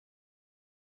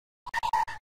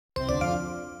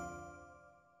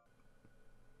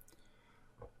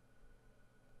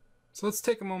So let's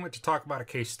take a moment to talk about a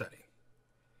case study.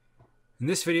 In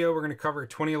this video, we're going to cover a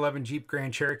 2011 Jeep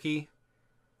Grand Cherokee.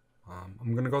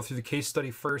 I'm going to go through the case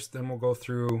study first, then we'll go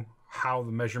through how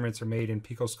the measurements are made in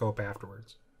Picoscope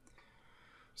afterwards.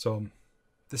 So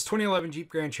this 2011 Jeep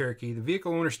Grand Cherokee, the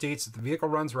vehicle owner states that the vehicle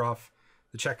runs rough,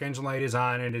 the check engine light is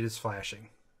on, and it is flashing.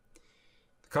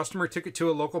 The customer took it to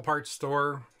a local parts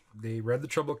store. They read the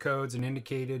trouble codes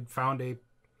and found a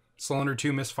cylinder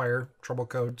 2 misfire trouble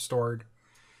code stored.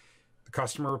 The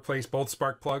customer replaced both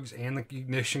spark plugs and the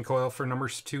ignition coil for number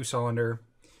 2 cylinder,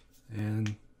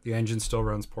 and the engine still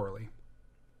runs poorly.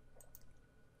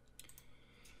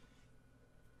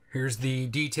 Here's the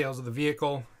details of the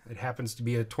vehicle. It happens to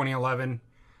be a 2011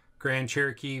 Grand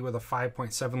Cherokee with a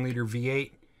 5.7 liter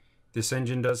V8. This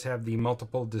engine does have the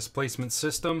multiple displacement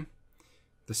system.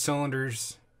 The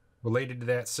cylinders related to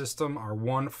that system are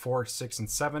 1, 4, 6, and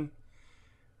 7.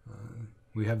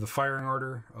 We have the firing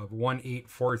order of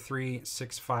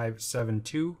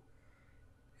 18436572.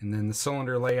 And then the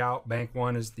cylinder layout, bank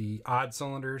 1 is the odd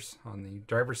cylinders on the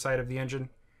driver's side of the engine,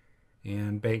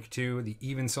 and bank 2, the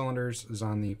even cylinders, is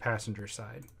on the passenger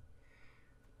side.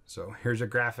 So here's a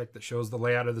graphic that shows the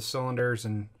layout of the cylinders,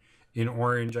 and in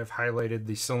orange I've highlighted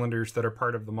the cylinders that are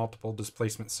part of the multiple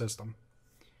displacement system.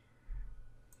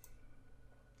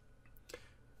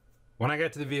 When I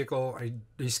got to the vehicle, I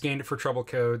scanned it for trouble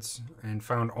codes and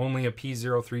found only a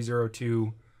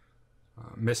P0302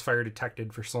 misfire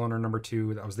detected for cylinder number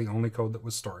 2. That was the only code that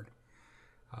was stored.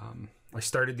 I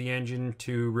started the engine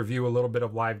to review a little bit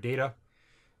of live data.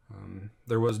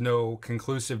 There was no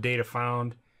conclusive data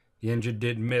found. The engine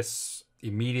did miss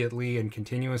immediately and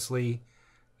continuously.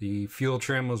 The fuel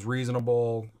trim was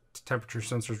reasonable. Temperature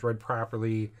sensors read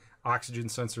properly. Oxygen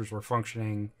sensors were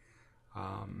functioning.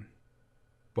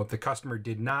 What the customer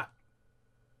did not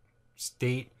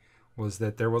state was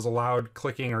that there was a loud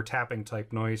clicking or tapping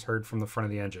type noise heard from the front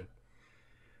of the engine.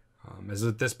 It's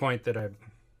at this point that I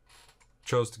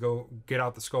chose to go get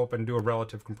out the scope and do a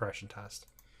relative compression test.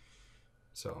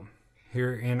 So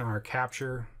here in our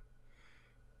capture,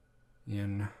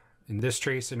 in this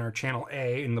trace in our channel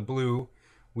A in the blue,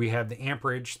 we have the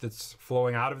amperage that's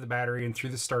flowing out of the battery and through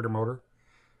the starter motor.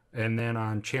 And then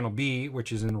on channel B,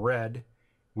 which is in red,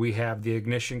 we have the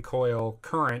ignition coil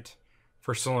current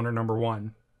for cylinder number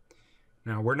 1.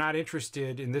 Now, we're not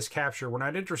interested in this capture. We're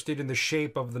not interested in the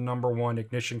shape of the number 1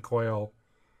 ignition coil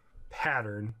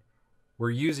pattern.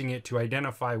 We're using it to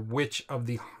identify which of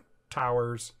the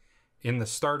towers in the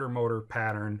starter motor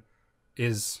pattern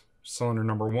is cylinder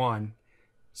number 1,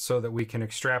 so that we can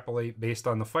extrapolate based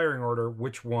on the firing order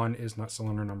which one is not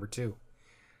cylinder number 2.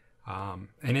 And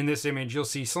in this image, you'll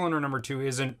see cylinder number 2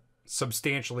 isn't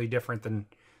substantially different than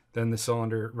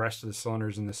the rest of the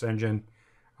cylinders in this engine.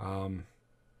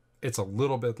 It's a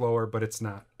little bit lower, but it's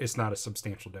not a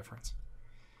substantial difference.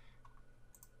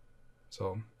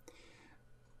 So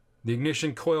the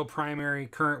ignition coil primary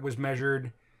current was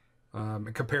measured.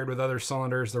 Compared with other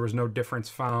cylinders, there was no difference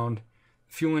found.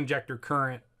 Fuel injector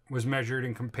current was measured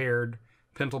and compared.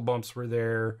 Pintle bumps were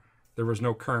there. There was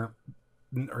no current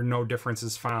or no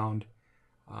differences found.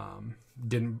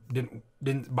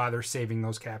 Didn't bother saving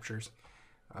those captures.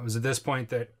 It was at this point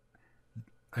that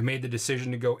I made the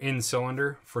decision to go in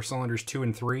cylinder for cylinders 2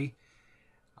 and 3.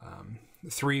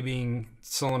 3 being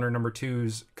cylinder number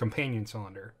 2's companion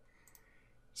cylinder.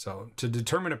 So to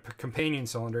determine a companion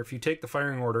cylinder, if you take the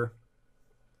firing order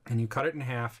and you cut it in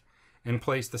half and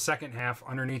place the second half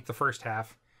underneath the first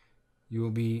half, you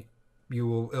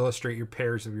will illustrate your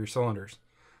pairs of your cylinders.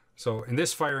 So in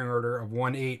this firing order of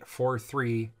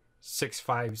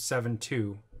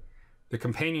 18436572, the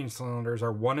companion cylinders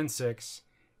are 1 and 6,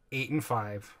 8 and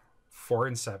 5, 4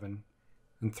 and 7,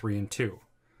 and 3 and 2.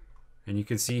 And you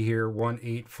can see here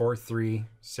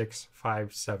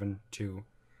 18436572.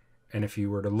 And if you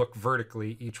were to look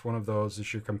vertically, each one of those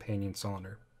is your companion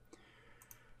cylinder.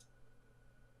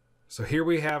 So here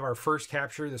we have our first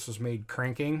capture. This was made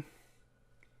cranking.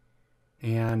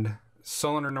 And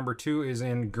cylinder number 2 is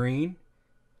in green,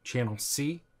 channel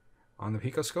C on the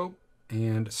Picoscope.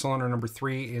 And cylinder number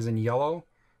 3 is in yellow.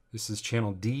 This is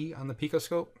channel D on the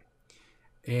Picoscope.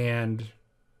 And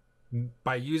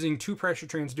by using 2 pressure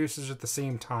transducers at the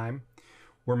same time,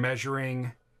 we're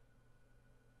measuring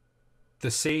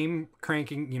the same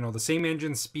cranking, the same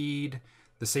engine speed,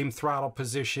 the same throttle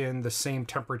position, the same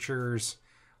temperatures.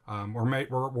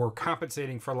 We're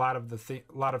compensating for a lot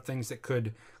of things that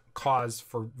could cause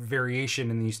for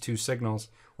variation in these 2 signals.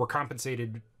 We're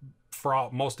compensated for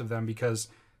most of them because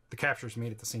the capture's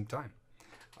made at the same time.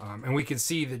 And we can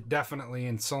see that definitely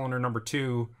in cylinder number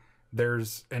 2,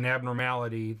 there's an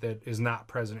abnormality that is not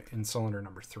present in cylinder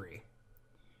number 3.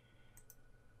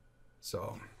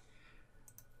 So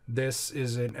this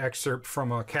is an excerpt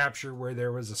from a capture where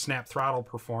there was a snap throttle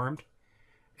performed.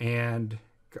 And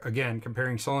again,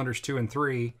 comparing cylinders 2 and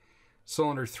 3,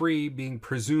 cylinder 3 being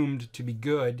presumed to be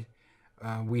good,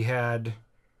 we had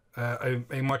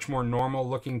a much more normal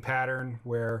looking pattern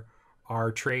where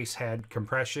our trace had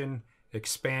compression,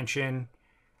 expansion,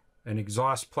 an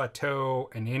exhaust plateau,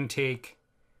 an intake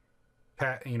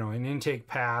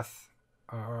path,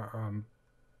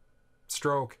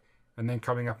 stroke, and then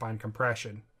coming up on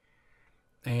compression.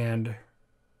 And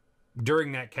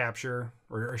during that capture,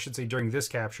 or I should say during this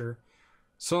capture,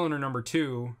 cylinder number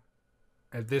 2,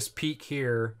 at this peak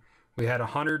here, we had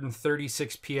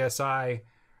 136 psi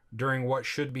during what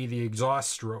should be the exhaust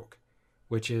stroke,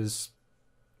 which is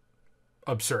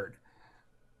absurd.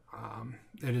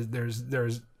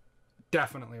 There's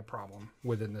definitely a problem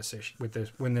within this issue,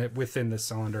 within this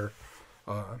cylinder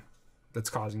that's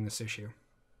causing this issue.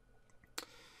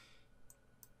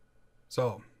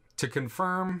 So to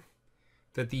confirm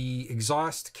that the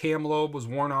exhaust cam lobe was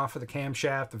worn off of the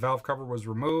camshaft, the valve cover was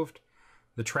removed,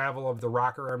 the travel of the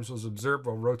rocker arms was observed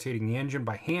while rotating the engine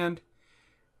by hand.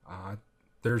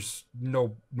 There's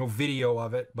no video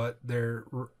of it, but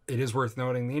it is worth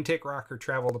noting the intake rocker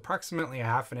traveled approximately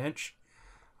 1/2 inch,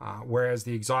 whereas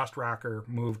the exhaust rocker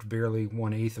moved barely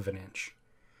 1/8 of an inch.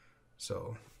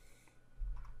 So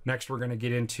next we're going to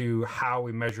get into how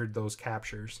we measured those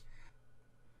captures.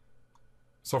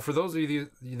 So for those of you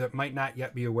that might not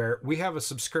yet be aware, we have a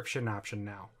subscription option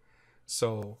now.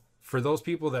 So for those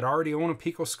people that already own a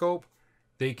Picoscope,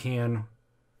 they can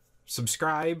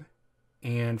subscribe,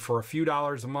 and for a few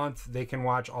dollars a month, they can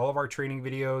watch all of our training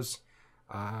videos,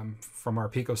 from our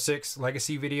Pico 6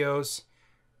 legacy videos,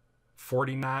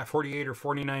 48 or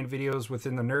 49 videos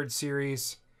within the Nerd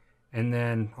series, and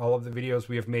then all of the videos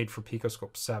we have made for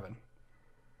Picoscope 7.